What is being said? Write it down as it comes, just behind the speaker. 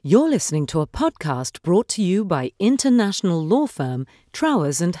You're listening to a podcast brought to you by international law firm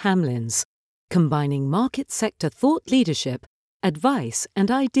Trowers and Hamlins, combining market sector thought leadership, advice and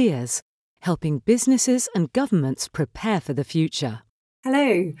ideas, helping businesses and governments prepare for the future.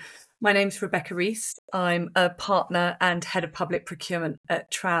 Hello, my name's Rebecca Rees. I'm a partner and Head of Public Procurement at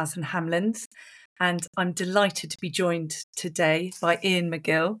Trowers and Hamlins, and I'm delighted to be joined today by Ian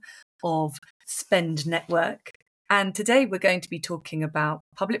Makgill of Spend Network. And today we're going to be talking about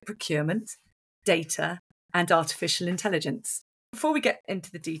public procurement, data, and artificial intelligence. Before we get into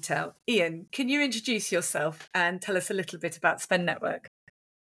the detail, Ian, can you introduce yourself and tell us a little bit about Spend Network?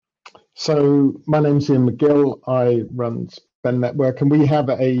 So my name's Ian Makgill. I run Spend Network, and we have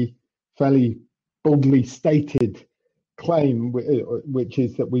a fairly boldly stated claim, which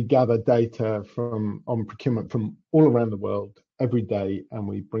is that we gather data on procurement from all around the world every day, and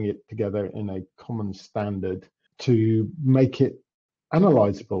we bring it together in a common standard to make it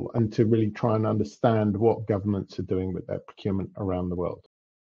analysable and to really try and understand what governments are doing with their procurement around the world.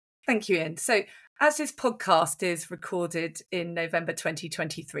 Thank you, Ian. So as this podcast is recorded in November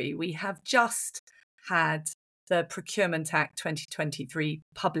 2023, we have just had the Procurement Act 2023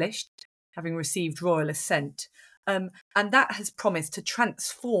 published, having received royal assent. And that has promised to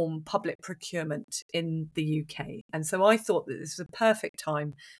transform public procurement in the UK. And so I thought that this was a perfect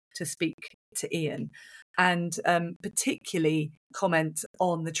time to speak to Ian and particularly comment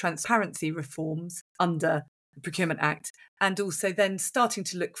on the transparency reforms under the Procurement Act, and also then starting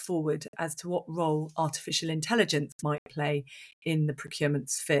to look forward as to what role artificial intelligence might play in the procurement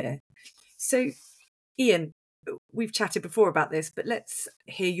sphere. So, Ian, we've chatted before about this, but let's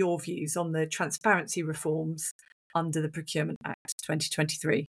hear your views on the transparency reforms under the Procurement Act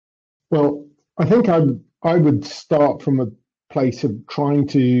 2023. Well, I think I would start from a place of trying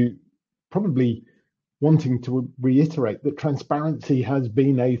to probably wanting to reiterate that transparency has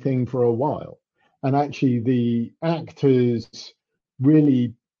been a thing for a while. And actually the Act has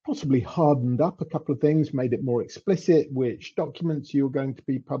really possibly hardened up a couple of things, made it more explicit which documents you're going to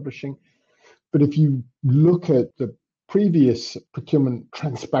be publishing. But if you look at the previous procurement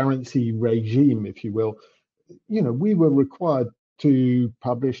transparency regime, if you will, we were required to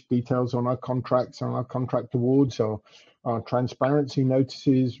publish details on our contracts, on our contract awards, or our transparency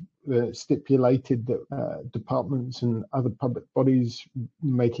notices stipulated that departments and other public bodies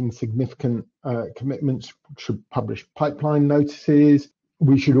making significant commitments should publish pipeline notices.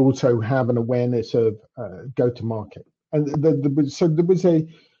 We should also have an awareness of go-to-market. And so there was a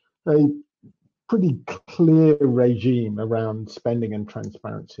pretty clear regime around spending and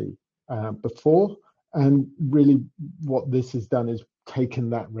transparency before. And really what this has done is taken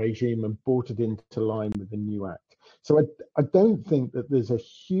that regime and brought it into line with the new Act. So I don't think that there's a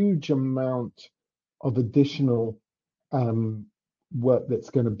huge amount of additional work that's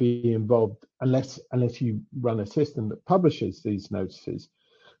going to be involved unless you run a system that publishes these notices.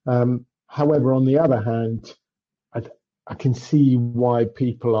 However, on the other hand, I can see why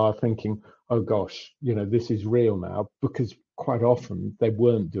people are thinking, oh gosh, this is real now, because quite often they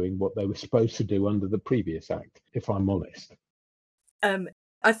weren't doing what they were supposed to do under the previous Act, if I'm honest.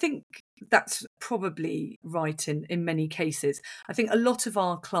 I think that's probably right in many cases. I think a lot of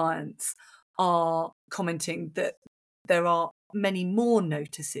our clients are commenting that there are many more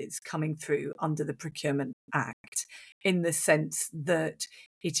notices coming through under the Procurement Act, in the sense that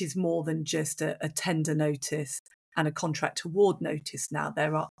it is more than just a tender notice and a contract award notice now.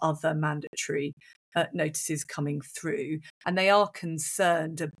 There are other mandatory notices coming through, and they are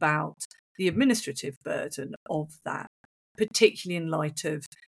concerned about the administrative burden of that, particularly in light of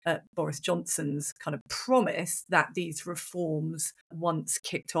Boris Johnson's kind of promise that these reforms, once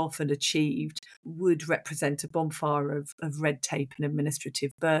kicked off and achieved, would represent a bonfire of red tape and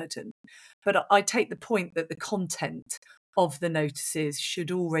administrative burden. But I take the point that the content of the notices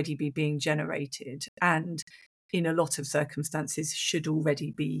should already be being generated, and in a lot of circumstances should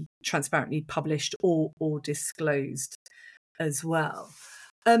already be transparently published or disclosed as well.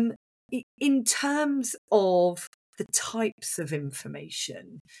 In terms of the types of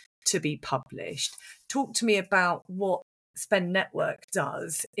information to be published, talk to me about what Spend Network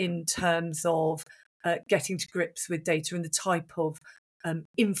does in terms of getting to grips with data and the type of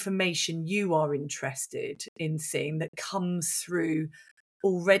information you are interested in seeing that comes through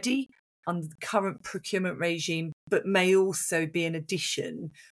already under the current procurement regime, but may also be an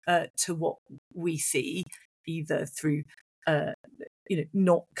addition to what we see either through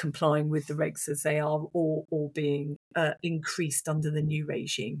not complying with the regs as they are, or being increased under the new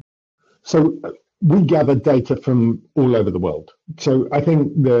regime. So we gather data from all over the world. So I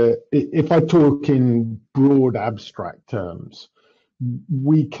think if I talk in broad abstract terms,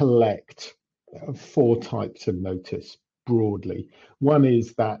 we collect four types of notice broadly. One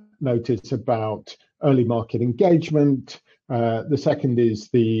is that notice about early market engagement. The second is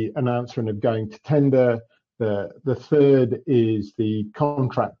the announcement of going to tender. The third is the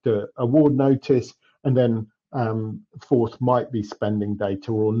contractor award notice. And then fourth might be spending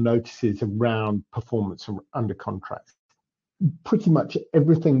data or notices around performance under contracts. Pretty much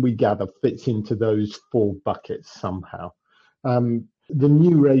everything we gather fits into those four buckets somehow. The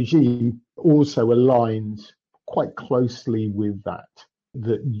new regime also aligns quite closely with that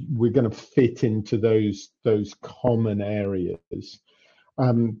we're going to fit into those common areas.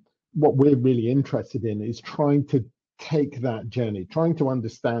 What we're really interested in is trying to take that journey, trying to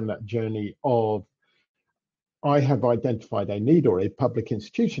understand that journey of, I have identified a need, or a public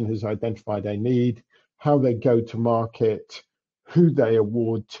institution has identified a need, how they go to market, who they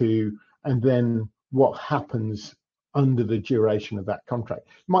award to, and then what happens under the duration of that contract.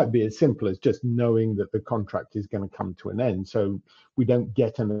 It might be as simple as just knowing that the contract is going to come to an end, so we don't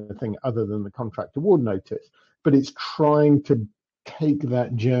get anything other than the contract award notice. But it's trying to take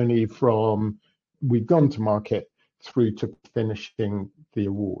that journey from we've gone to market through to finishing the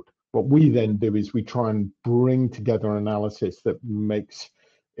award. What we then do is we try and bring together an analysis that makes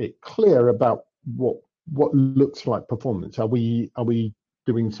it clear about what looks like performance. Are we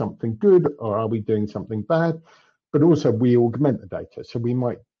doing something good, or are we doing something bad? But also we augment the data. So we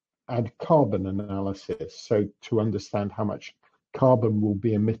might add carbon analysis, so to understand how much carbon will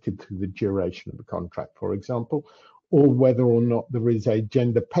be emitted through the duration of the contract, for example, or whether or not there is a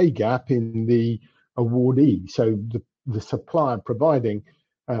gender pay gap in the awardee. So the supplier providing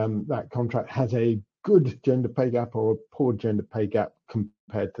that contract has a good gender pay gap or a poor gender pay gap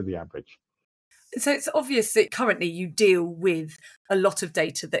compared to the average. So it's obvious that currently you deal with a lot of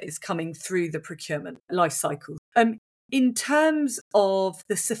data that is coming through the procurement lifecycle. In terms of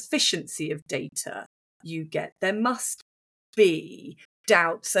the sufficiency of data you get, there must be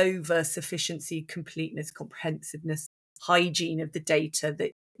doubts over sufficiency, completeness, comprehensiveness, hygiene of the data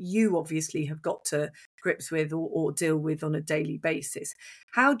that you obviously have got to grips with or deal with on a daily basis.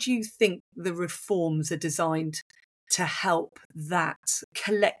 How do you think the reforms are designed to help that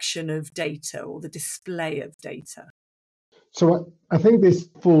collection of data or the display of data? So I think this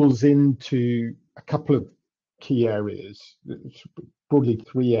falls into a couple of key areas, broadly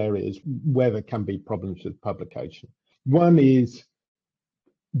three areas where there can be problems with publication. One is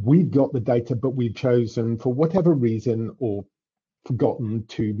we've got the data, but we've chosen for whatever reason or forgotten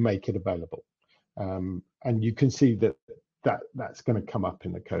to make it available. And you can see that's going to come up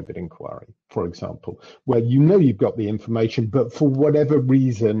in the COVID inquiry, for example, where you know you've got the information, but for whatever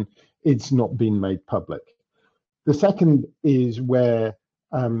reason, it's not been made public. The second is where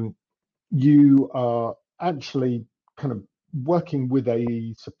you are actually kind of working with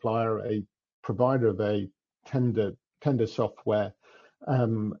a supplier, a provider of a tender software,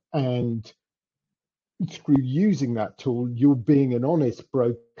 and through using that tool, you're being an honest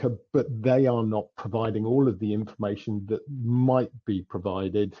broker, but they are not providing all of the information that might be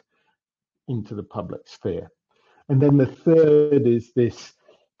provided into the public sphere. And then the third is this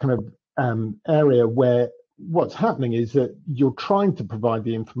kind of area where what's happening is that you're trying to provide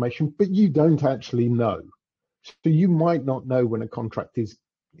the information, but you don't actually know. So you might not know when a contract is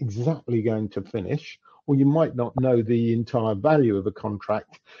exactly going to finish, or you might not know the entire value of a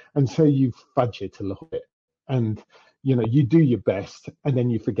contract, and so you fudge it a little bit, and you do your best, and then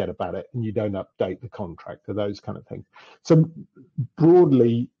you forget about it, and you don't update the contract or those kind of things. So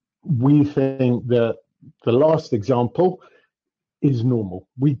broadly, we think that the last example is normal.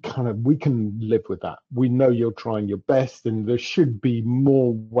 We can live with that. We know you're trying your best, and there should be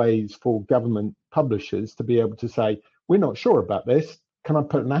more ways for government publishers to be able to say, we're not sure about this. Can I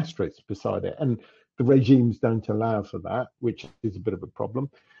put an asterisk beside it? And the regimes don't allow for that, which is a bit of a problem.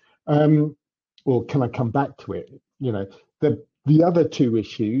 Or can I come back to it? The other two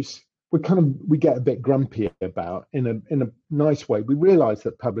issues we get a bit grumpy about in a nice way. We realize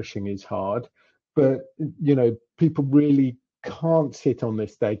that publishing is hard, but people really can't sit on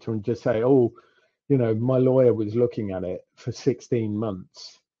this data and just say, my lawyer was looking at it for 16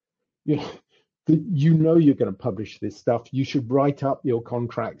 months. You're going to publish this stuff. You should write up your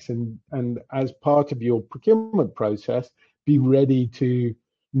contracts and as part of your procurement process, be ready to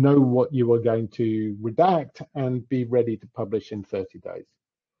know what you are going to redact and be ready to publish in 30 days.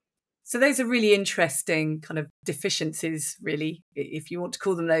 So those are really interesting kind of deficiencies, really, if you want to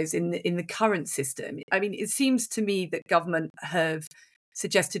call them those, in the current system. I mean, it seems to me that government have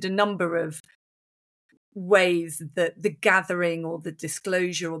suggested a number of ways that the gathering or the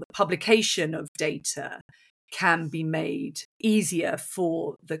disclosure or the publication of data can be made easier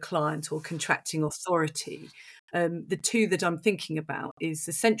for the client or contracting authority. The two that I'm thinking about is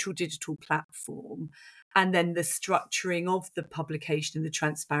the central digital platform and then the structuring of the publication and the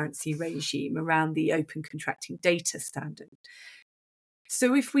transparency regime around the open contracting data standard.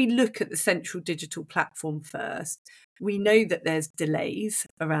 So if we look at the central digital platform first, we know that there's delays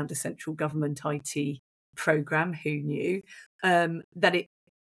around a central government IT programme, who knew, that it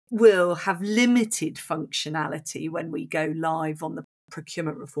will have limited functionality when we go live on the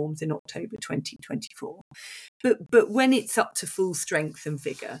procurement reforms in October 2024. But when it's up to full strength and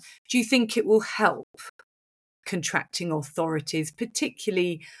vigour, do you think it will help contracting authorities,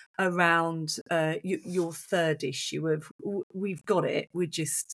 particularly around your third issue of we've got it, we're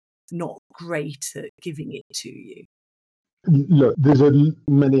just not great at giving it to you? Look, there's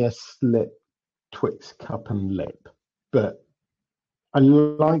many a slip twixt cup and lip, but I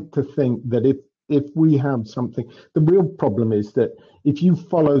like to think that if we have something, the real problem is that if you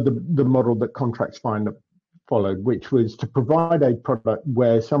follow the model that Contracts Finder followed, which was to provide a product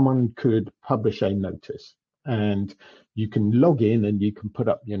where someone could publish a notice and you can log in and you can put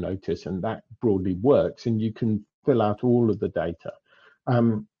up your notice, and that broadly works, and you can fill out all of the data.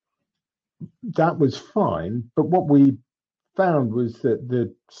 That was fine, but what we found was that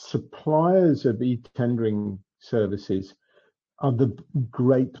the suppliers of e-tendering services are the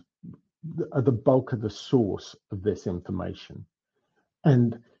bulk of the source of this information.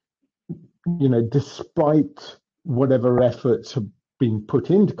 And, you know, despite whatever efforts have been put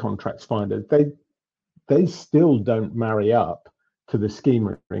into Contracts Finder, they still don't marry up to the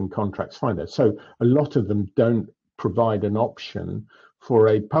schema in Contracts Finder. So a lot of them don't provide an option for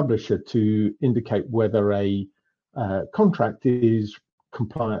a publisher to indicate whether a contract is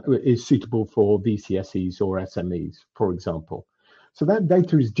compliant, is suitable for VCSEs or SMEs, for example. So that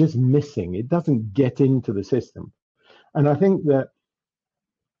data is just missing. It doesn't get into the system. And I think that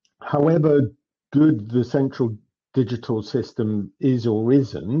however good the central digital system is or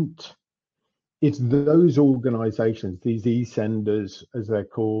isn't, it's those organizations, these e-senders, as they're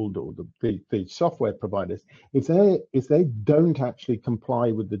called, or the software providers, if they don't actually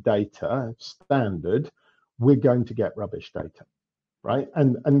comply with the data standard, we're going to get rubbish data, right?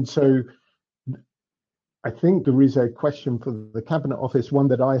 And so I think there is a question for the Cabinet Office, one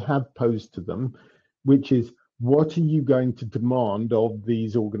that I have posed to them, which is, what are you going to demand of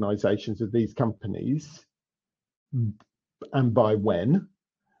these organizations, of these companies, and by when?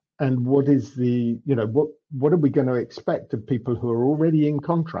 And what is what are we going to expect of people who are already in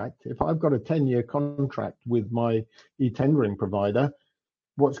contract? If I've got a 10-year contract with my e-tendering provider,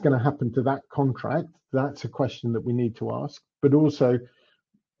 what's going to happen to that contract? That's a question that we need to ask. But also,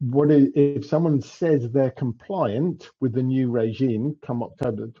 if someone says they're compliant with the new regime come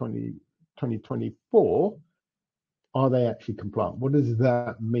October 2024, are they actually compliant? What does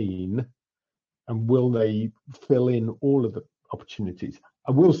that mean? And will they fill in all of the opportunities?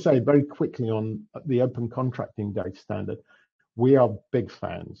 I will say very quickly on the open contracting data standard, we are big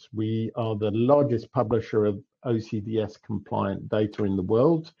fans. We are the largest publisher of OCDS compliant data in the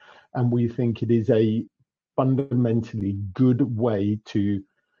world, and we think it is a fundamentally good way to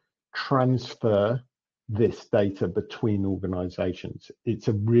transfer this data between organizations. It's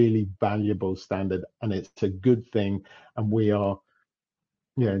a really valuable standard, and it's a good thing, and we are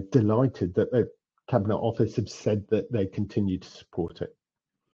delighted that the Cabinet Office have said that they continue to support it.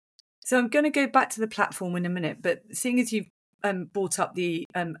 So I'm going to go back to the platform in a minute, but seeing as you've brought up the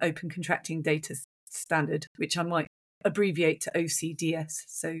Open Contracting Data Standard, which I might abbreviate to OCDS,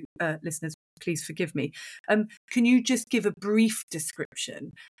 so listeners, please forgive me. Can you just give a brief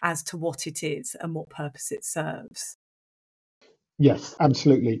description as to what it is and what purpose it serves? Yes,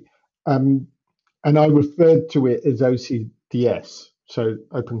 absolutely. And I referred to it as OCDS, so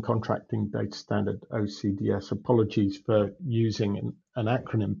Open Contracting Data Standard, OCDS. Apologies for using an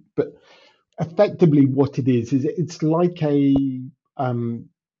acronym, but effectively what it is it's like a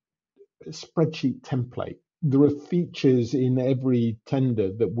spreadsheet template. There are features in every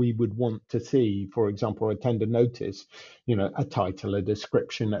tender that we would want to see, for example, a tender notice, a title, a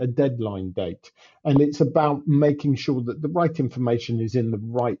description, a deadline date. And it's about making sure that the right information is in the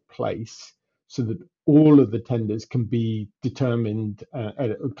right place so that all of the tenders can be determined,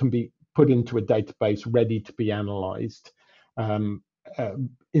 can be put into a database ready to be analysed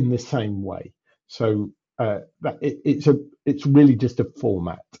in the same way. So it's really just a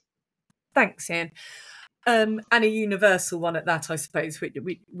format. Thanks, Ian. And a universal one at that, I suppose,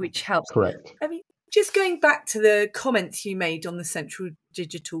 which helps. Correct. I mean, just going back to the comments you made on the central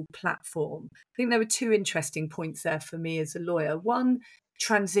digital platform, I think there were two interesting points there for me as a lawyer. One,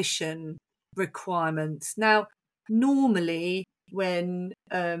 transition requirements. Now, normally when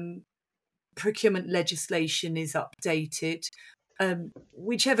procurement legislation is updated,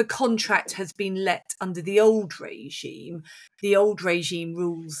 whichever contract has been let under the old regime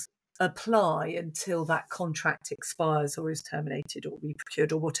rules apply until that contract expires or is terminated or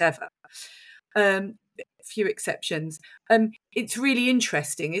reprocured or whatever. Few exceptions. It's really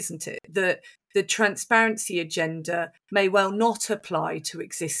interesting, isn't it, that the transparency agenda may well not apply to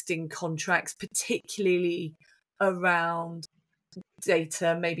existing contracts, particularly around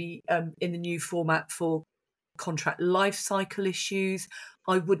data, maybe in the new format for contract lifecycle issues.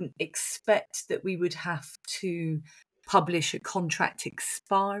 I wouldn't expect that we would have to publish a contract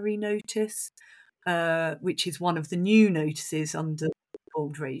expiry notice, which is one of the new notices under the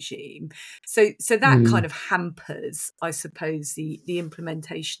old regime. So that kind of hampers, I suppose, the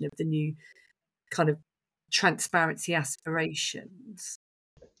implementation of the new kind of transparency aspirations.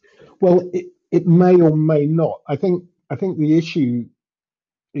 Well, it may or may not. I think the issue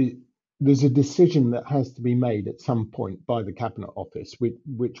is there's a decision that has to be made at some point by the Cabinet Office,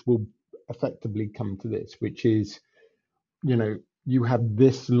 which will effectively come to this, which is, you have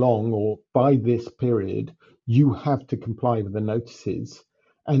this long, or by this period, you have to comply with the notices.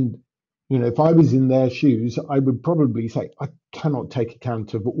 And, if I was in their shoes, I would probably say, I cannot take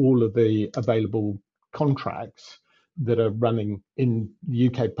account of all of the available contracts that are running in the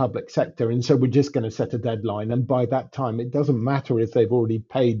UK public sector. And so we're just going to set a deadline. And by that time, it doesn't matter if they've already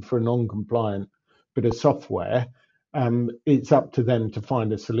paid for a non-compliant bit of software. It's up to them to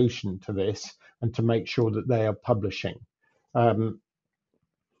find a solution to this and to make sure that they are publishing.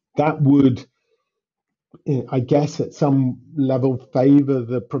 That would, I guess, at some level favour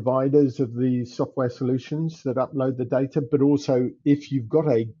the providers of the software solutions that upload the data. But also, if you've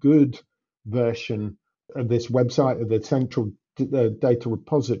got a good version of this website, of the central data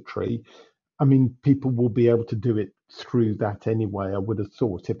repository, I mean, people will be able to do it through that anyway, I would have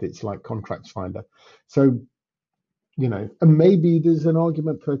thought, if it's like Contracts Finder. So, and maybe there's an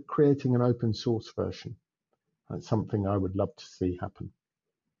argument for creating an open source version. That's something I would love to see happen.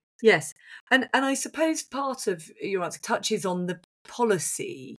 Yes. And I suppose part of your answer touches on the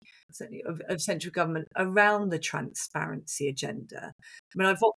policy, certainly of central government around the transparency agenda. I mean,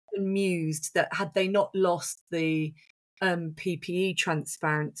 I've often mused that had they not lost the PPE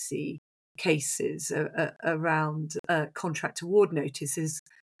transparency cases around contract award notices,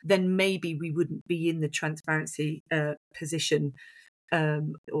 then maybe we wouldn't be in the transparency position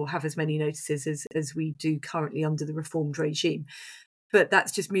or have as many notices as we do currently under the reformed regime. But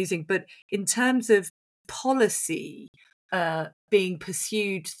that's just musing. But in terms of policy being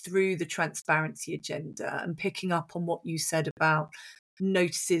pursued through the transparency agenda, and picking up on what you said about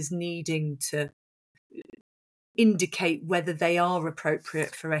notices needing to indicate whether they are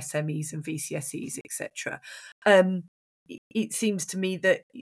appropriate for SMEs and VCSEs, etc., it seems to me that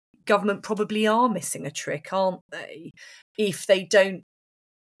government probably are missing a trick, aren't they, if they don't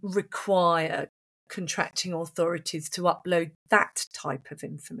require contracting authorities to upload that type of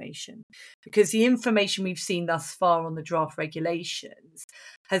information, because the information we've seen thus far on the draft regulations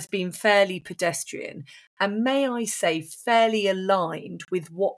has been fairly pedestrian and, may I say, fairly aligned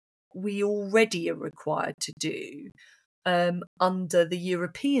with what we already are required to do under the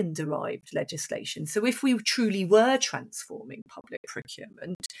European derived legislation. So if we truly were transforming public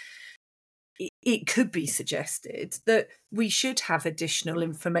procurement, it could be suggested that we should have additional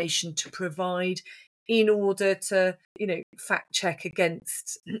information to provide in order to, fact check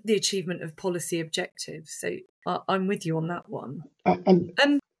against the achievement of policy objectives. So I'm with you on that one.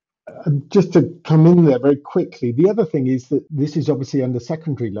 And just to come in there very quickly, the other thing is that this is obviously under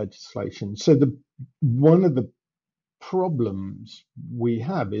secondary legislation. So one of the problems we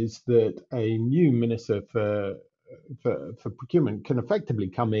have is that a new minister for procurement can effectively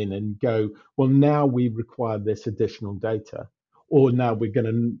come in and go, well, now we require this additional data, or now we're going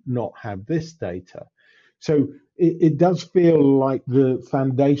to not have this data. So it does feel like the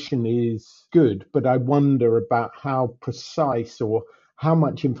foundation is good, but I wonder about how precise or how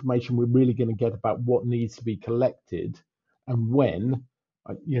much information we're really going to get about what needs to be collected and when.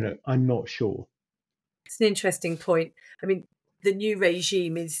 I'm not sure. It's an interesting point. I mean, the new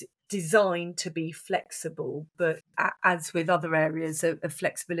regime is designed to be flexible, but as with other areas of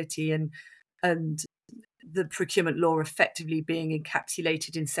flexibility and the procurement law effectively being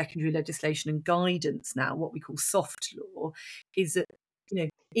encapsulated in secondary legislation and guidance now, what we call soft law, is that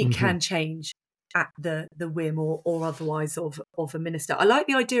it can change at the whim or otherwise of a minister. I like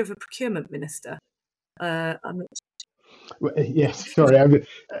the idea of a procurement minister. Yes, sorry.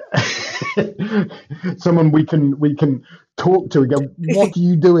 Someone we can talk to and go, what are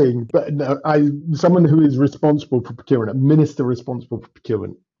you doing? But no, someone who is responsible for procurement, a minister responsible for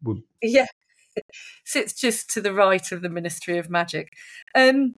procurement, would. Yeah, sits just to the right of the Ministry of Magic.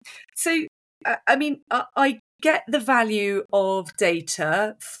 So, I mean, I get the value of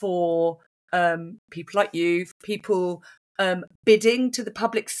data for people like you, people bidding to the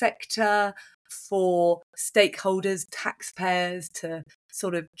public sector, for stakeholders, taxpayers, to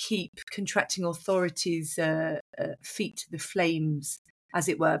sort of keep contracting authorities' feet to the flames, as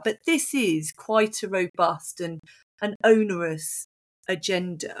it were. But this is quite a robust and an onerous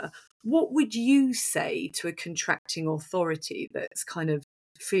agenda. What would you say to a contracting authority that's kind of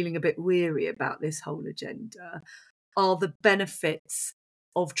feeling a bit weary about this whole agenda? Are the benefits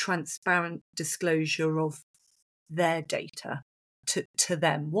of transparent disclosure of their data to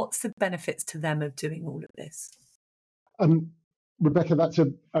them? What's the benefits to them of doing all of this? Rebecca, that's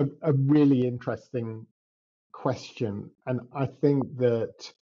a really interesting question, and I think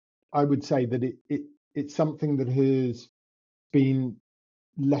that I would say that it's something that has been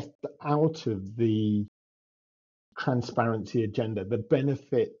left out of the transparency agenda. The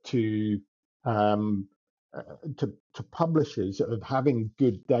benefit um, to publishers of having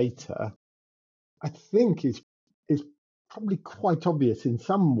good data, I think, is probably quite obvious in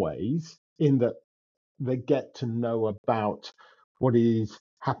some ways, in that they get to know about what is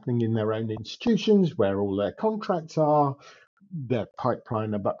happening in their own institutions, where all their contracts are, their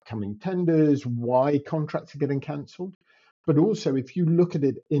pipeline of upcoming tenders, why contracts are getting cancelled. But also, if you look at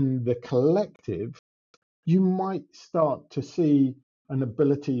it in the collective, you might start to see an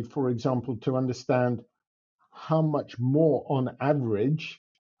ability, for example, to understand how much more on average,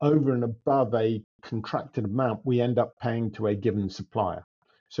 over and above a contracted amount, we end up paying to a given supplier.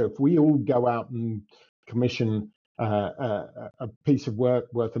 So if we all go out and commission a piece of work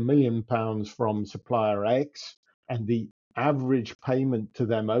worth £1 million from supplier X, and the average payment to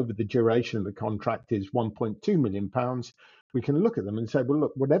them over the duration of the contract is £1.2 million, we can look at them and say, well,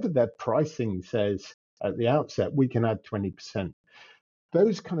 look, whatever their pricing says at the outset, we can add 20%.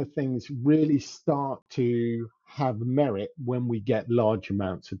 Those kind of things really start to have merit when we get large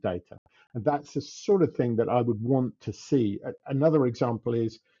amounts of data. And that's the sort of thing that I would want to see. Another example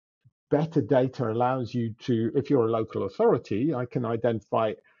is better data allows you to, if you're a local authority, I can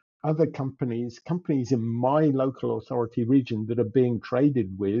identify other companies in my local authority region that are being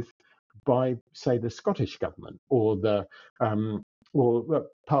traded with by, say, the Scottish government or the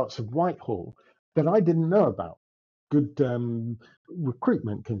parts of Whitehall that I didn't know about. Good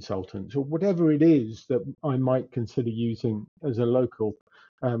recruitment consultants or whatever it is that I might consider using as a local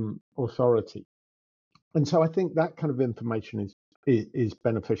authority. And so I think that kind of information is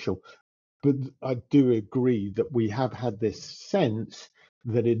beneficial. But I do agree that we have had this sense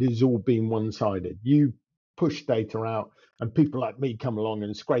that it has all been one-sided. You push data out and people like me come along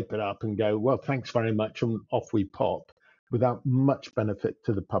and scrape it up and go, well, thanks very much, and off we pop, without much benefit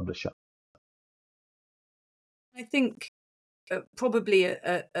to the publisher. I think probably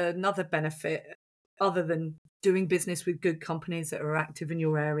another benefit, other than doing business with good companies that are active in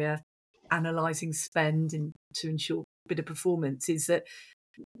your area, analysing spend and to ensure a bit of performance, is that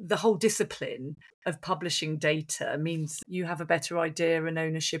the whole discipline of publishing data means you have a better idea and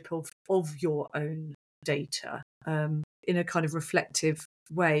ownership of your own data in a kind of reflective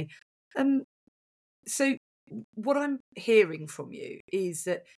way. So what I'm hearing from you is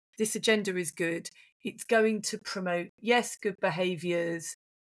that this agenda is good. It's going to promote, yes, good behaviours,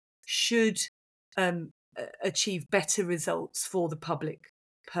 should achieve better results for the public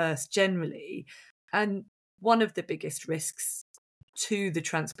purse generally. And one of the biggest risks to the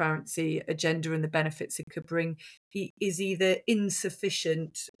transparency agenda and the benefits it could bring is either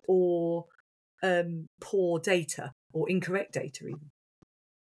insufficient or poor data or incorrect data even.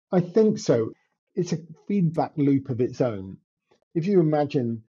 I think so. It's a feedback loop of its own. If you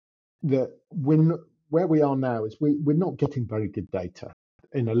imagine that where we are now is we're not getting very good data.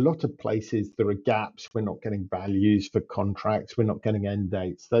 In a lot of places, there are gaps. We're not getting values for contracts. We're not getting end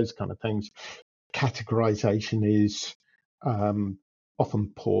dates, those kind of things. Categorization is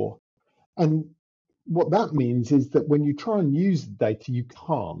often poor. And what that means is that when you try and use the data, you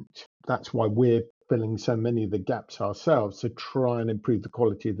can't. That's why we're filling so many of the gaps ourselves to try and improve the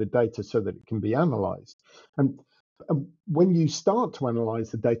quality of the data so that it can be analyzed. And when you start to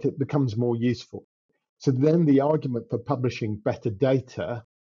analyze the data, it becomes more useful. So then the argument for publishing better data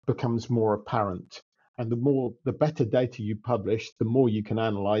becomes more apparent. And the better data you publish, the more you can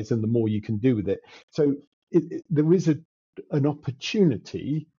analyze and the more you can do with it. So there is an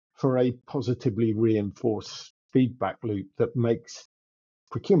opportunity for a positively reinforced feedback loop that makes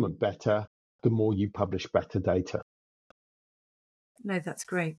procurement better the more you publish better data. No, that's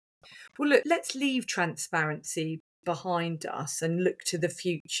great. Well, look, let's leave transparency behind us and look to the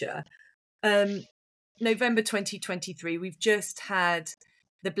future. November 2023, we've just had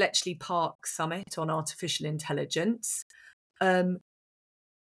the Bletchley Park Summit on artificial intelligence.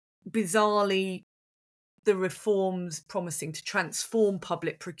 Bizarrely, the reforms promising to transform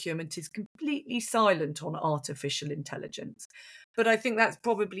public procurement is completely silent on artificial intelligence. But I think that's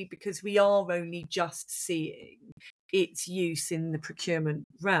probably because we are only just seeing its use in the procurement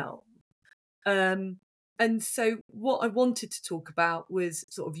realm. And so what I wanted to talk about was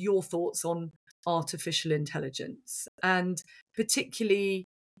sort of your thoughts on artificial intelligence, and particularly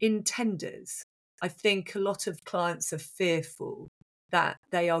in tenders. I think a lot of clients are fearful that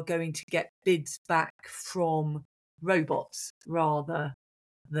they are going to get bids back from robots rather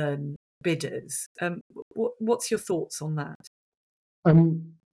than bidders. What's your thoughts on that?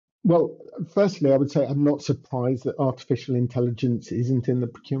 Well, firstly, I would say I'm not surprised that artificial intelligence isn't in the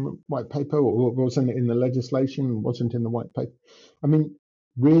procurement white paper, or wasn't in the legislation, wasn't in the white paper. I mean,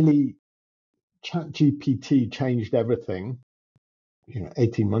 really, ChatGPT changed everything,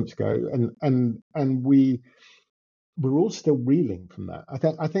 18 months ago, and we're all still reeling from that.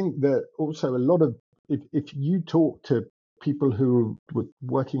 I think that also a lot of, if you talk to people who were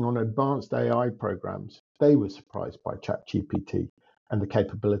working on advanced AI programs, they were surprised by ChatGPT and the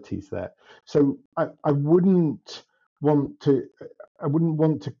capabilities there. So I wouldn't want to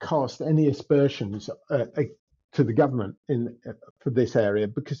cast any aspersions to the government for this area,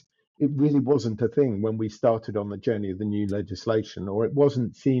 because it really wasn't a thing when we started on the journey of the new legislation, or it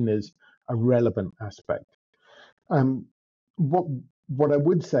wasn't seen as a relevant aspect. What I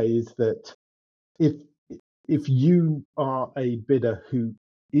would say is that if you are a bidder who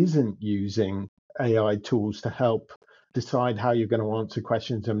isn't using AI tools to help decide how you're going to answer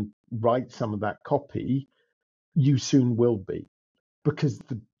questions and write some of that copy, you soon will be, because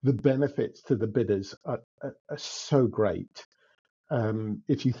the benefits to the bidders are so great.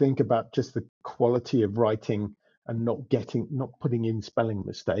 If you think about just the quality of writing and not putting in spelling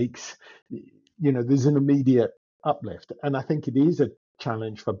mistakes, there's an immediate uplift. And I think it is a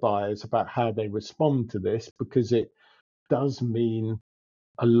challenge for buyers about how they respond to this, because it does mean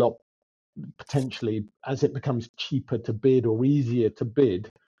a lot, potentially, as it becomes cheaper to bid or easier to bid,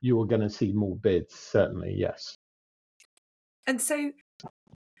 you are going to see more bids, certainly, yes. And so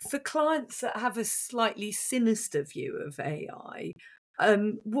for clients that have a slightly sinister view of AI,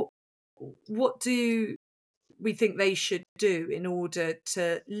 what do we think they should do in order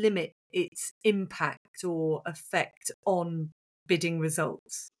to limit its impact or effect on bidding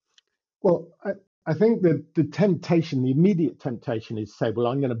results? Well, I think that the immediate temptation is to say, well,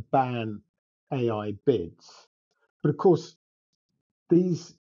 I'm going to ban AI bids. But of course, the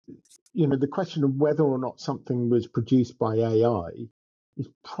question of whether or not something was produced by AI is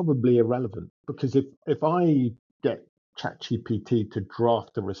probably irrelevant, because if I get ChatGPT to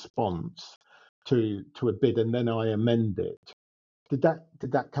draft a response to a bid and then I amend it, did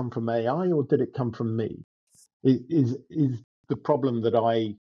that come from AI or did it come from me? Is the problem that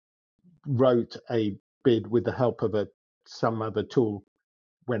I wrote a bid with the help of some other tool,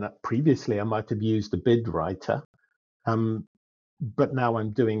 when previously I might have used a bid writer, but now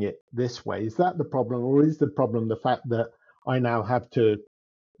I'm doing it this way? Is that the problem, or is the problem the fact that I now have to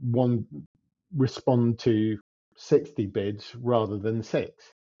respond to 60 bids rather than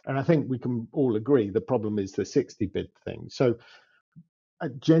 6? And I think we can all agree the problem is the 60 bid thing. So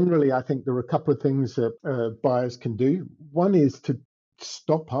generally, I think there are a couple of things that buyers can do. One is to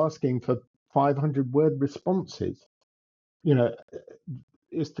stop asking for 500-word responses.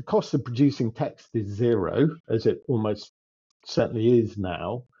 If the cost of producing text is zero, as it almost certainly is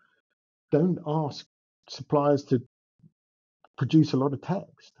now, don't ask suppliers to produce a lot of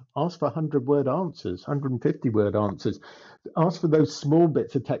text. Ask for 100-word answers, 150-word answers. Ask for those small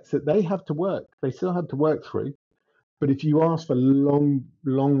bits of text that they have to work. They still have to work through. But if you ask for long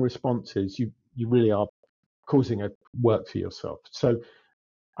responses, you really are causing a work for yourself. So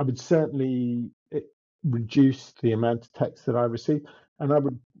I would certainly reduce the amount of text that I receive, and I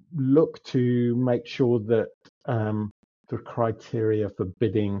would look to make sure that the criteria for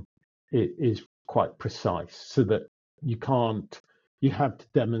bidding is quite precise, so that you have to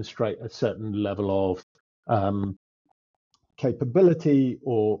demonstrate a certain level of capability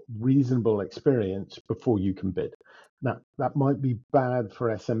or reasonable experience before you can bid. Now, that might be bad for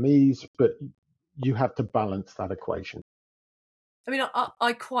SMEs, but you have to balance that equation. I mean,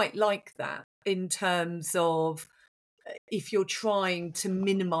 I quite like that, in terms of if you're trying to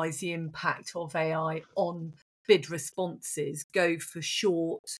minimise the impact of AI on bid responses go for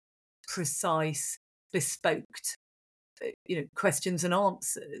short, precise, bespoke, questions and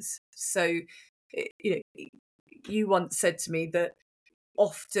answers. So, you once said to me that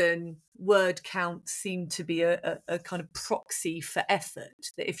often word counts seem to be a kind of proxy for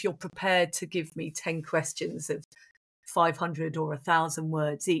effort, that if you're prepared to give me 10 questions of 500 or 1,000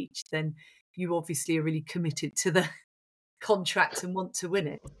 words each, then you obviously are really committed to the contract and want to win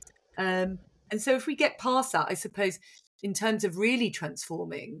it. And so if we get past that, I suppose, in terms of really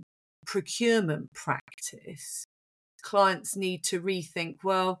transforming procurement practice, clients need to rethink,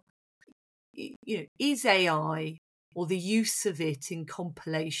 well, is AI or the use of it in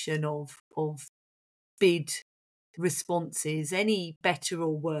compilation of bid responses any better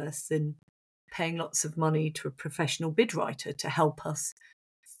or worse than paying lots of money to a professional bid writer to help us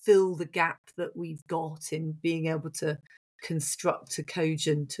fill the gap that we've got in being able to construct a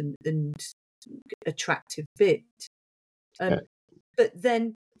cogent and attractive bid? But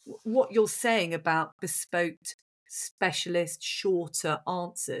then what you're saying about bespoke, specialist, shorter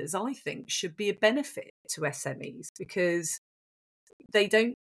answers, I think should be a benefit to SMEs, because they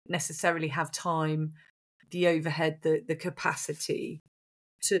don't necessarily have time, the overhead, the capacity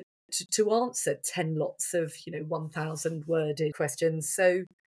to answer 10 lots of 1,000 worded questions, so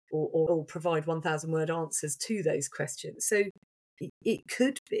or provide 1,000 word answers to those questions. So it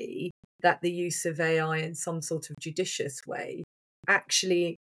could be that the use of AI in some sort of judicious way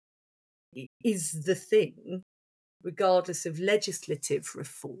actually is the thing, regardless of legislative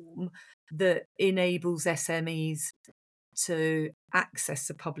reform, that enables SMEs to access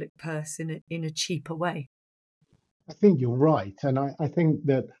the public purse in a cheaper way. I think you're right. And I think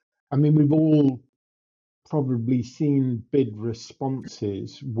that, we've all probably seen bid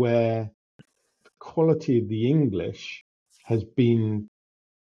responses where the quality of the English has been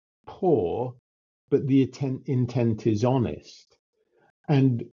poor, but the intent is honest.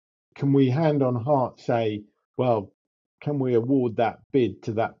 And can we hand on heart say, well, can we award that bid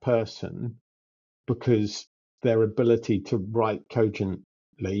to that person because their ability to write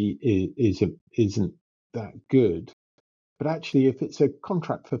cogently isn't that good? But actually, if it's a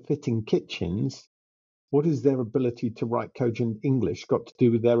contract for fitting kitchens, what is their ability to write cogent English got to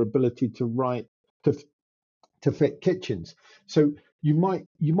do with their ability to write to fit kitchens? So you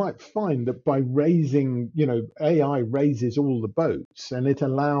might find that by raising, AI raises all the boats, and it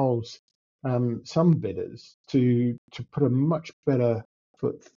allows some bidders to put a much better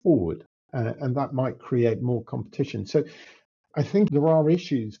foot forward, and that might create more competition. So I think there are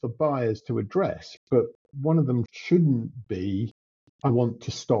issues for buyers to address, but one of them shouldn't be, I want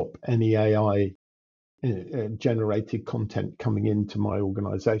to stop any AI generated content coming into my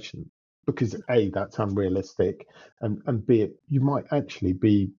organization, because A, that's unrealistic, and B, you might actually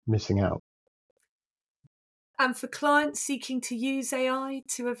be missing out. And for clients seeking to use AI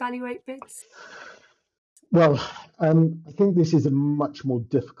to evaluate bids? Well, I think this is a much more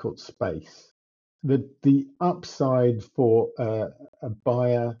difficult space. The upside for a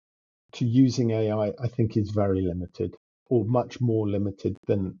buyer to using AI, I think, is very limited, or much more limited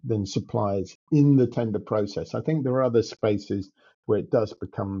than suppliers in the tender process. I think there are other spaces where it does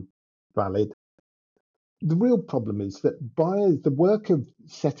become valid. The real problem is that buyers, the work of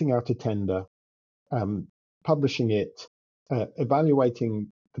setting out a tender, publishing it,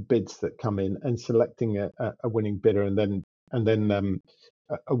 evaluating the bids that come in, and selecting a winning bidder, and then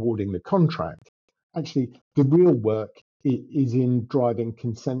awarding the contract. Actually, the real work is in driving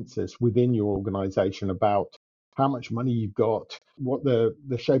consensus within your organization about how much money you've got, what the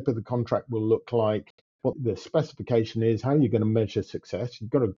shape of the contract will look like, what the specification is, how you're going to measure success.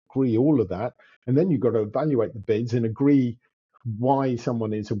 You've got to agree all of that. And then you've got to evaluate the bids and agree why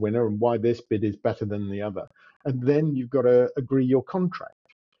someone is a winner and why this bid is better than the other. And then you've got to agree your contract.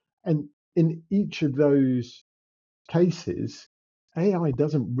 And in each of those cases, AI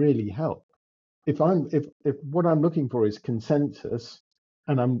doesn't really help. If what I'm looking for is consensus,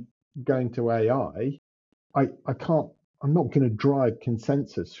 and I'm going to AI, I'm not going to drive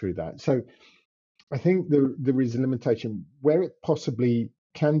consensus through that. So I think there is a limitation. Where it possibly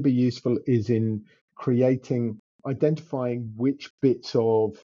can be useful is in identifying which bits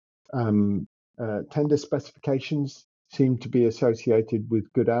of tender specifications seem to be associated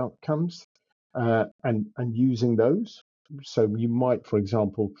with good outcomes, and using those. So you might, for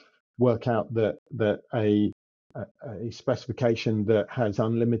example, work out that a specification that has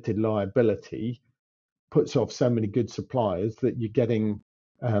unlimited liability puts off so many good suppliers that you're getting,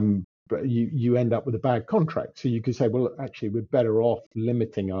 but you end up with a bad contract. So you could say, well, actually, we're better off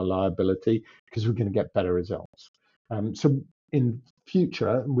limiting our liability because we're going to get better results. So in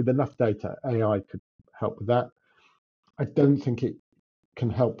future, with enough data, AI could help with that. I don't think it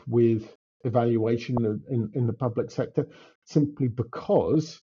can help with evaluation in the public sector, simply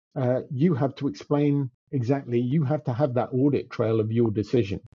because you have to explain exactly, you have to have that audit trail of your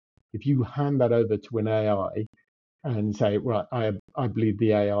decision. If you hand that over to an AI and say, right, I believe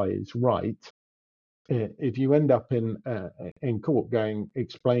the AI is right, if you end up in court going,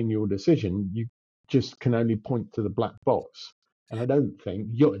 explain your decision, you just can only point to the black box. And I don't think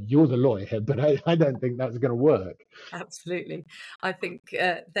you're the lawyer, but I don't think that's going to work. Absolutely. I think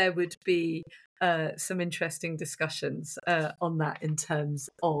there would be some interesting discussions on that in terms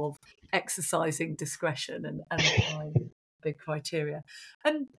of exercising discretion and applying big criteria.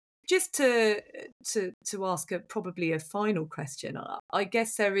 And just to ask probably a final question, I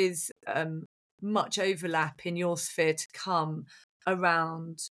guess there is much overlap in your sphere to come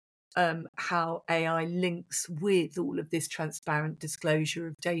around how AI links with all of this transparent disclosure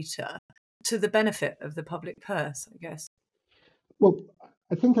of data to the benefit of the public purse, I guess. Well,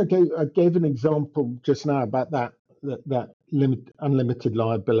 I think I gave an example just now about that unlimited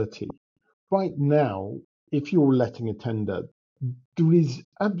liability. Right now, if you're letting a tender, there is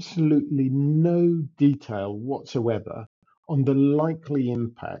absolutely no detail whatsoever on the likely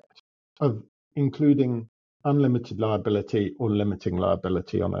impact of including unlimited liability or limiting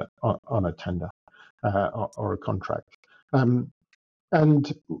liability on a tender or a contract. And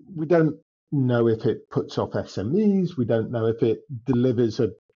we don't know if it puts off SMEs. We don't know if it delivers a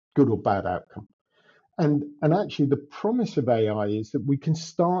good or bad outcome. And actually, the promise of AI is that we can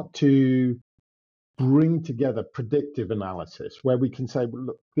start to bring together predictive analysis where we can say, well,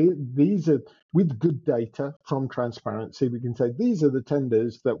 look, these are, with good data from transparency, we can say these are the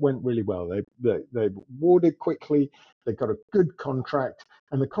tenders that went really well. They awarded quickly, they got a good contract,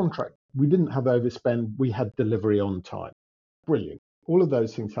 and the contract, we didn't have overspend, we had delivery on time. Brilliant. All of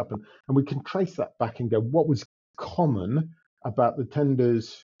those things happen. And we can trace that back and go, what was common about the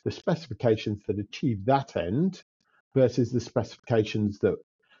tenders, the specifications that achieved that end versus the specifications that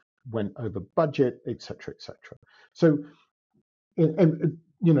went over budget, et cetera, et cetera. So, and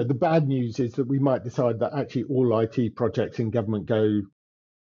the bad news is that we might decide that actually all IT projects in government are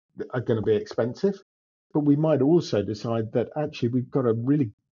going to be expensive, but we might also decide that actually we've got a really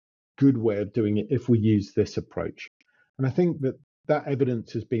good way of doing it if we use this approach. And I think that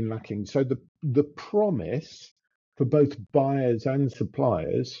evidence has been lacking. So the promise for both buyers and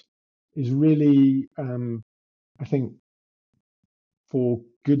suppliers is really, I think, for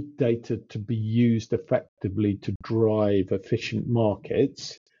good data to be used effectively to drive efficient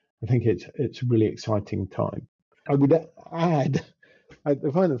markets. I think it's a really exciting time. I would add,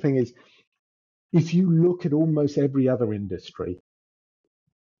 the final thing is, if you look at almost every other industry,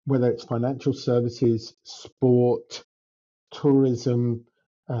 whether it's financial services, sport, tourism,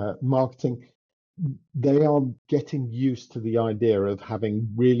 marketing, they are getting used to the idea of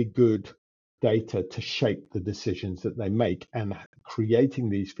having really good data to shape the decisions that they make and creating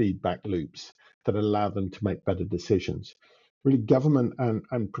these feedback loops that allow them to make better decisions. Really, government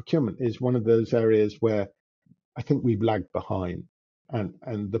and procurement is one of those areas where I think we've lagged behind.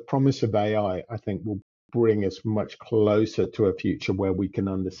 And the promise of AI, I think, will bring us much closer to a future where we can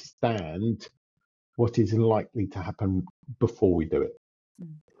understand what is likely to happen before we do it.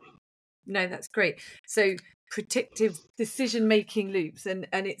 No, that's great. So predictive decision-making loops, and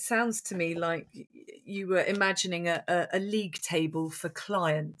it sounds to me like you were imagining a league table for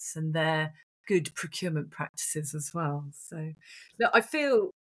clients and their good procurement practices as well. So look, I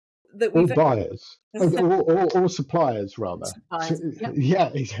feel that we've buyers or suppliers rather. Suppliers, yeah,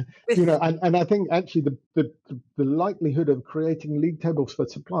 and I think actually the likelihood of creating league tables for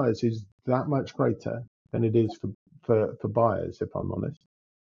suppliers is that much greater than it is for buyers, if I'm honest.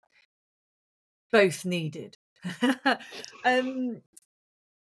 Both needed.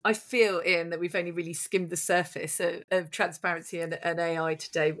 I feel, Ian, that we've only really skimmed the surface of transparency and AI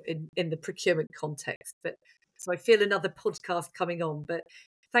today in the procurement context. But so I feel another podcast coming on. But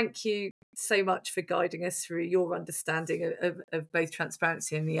thank you so much for guiding us through your understanding of both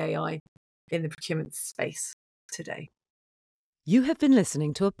transparency and the AI in the procurement space today. You have been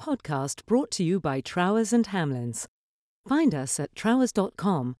listening to a podcast brought to you by Trowers and Hamlins. Find us at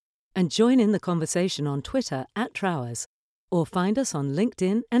trowers.com and join in the conversation on Twitter @Trowers, or find us on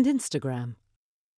LinkedIn and Instagram.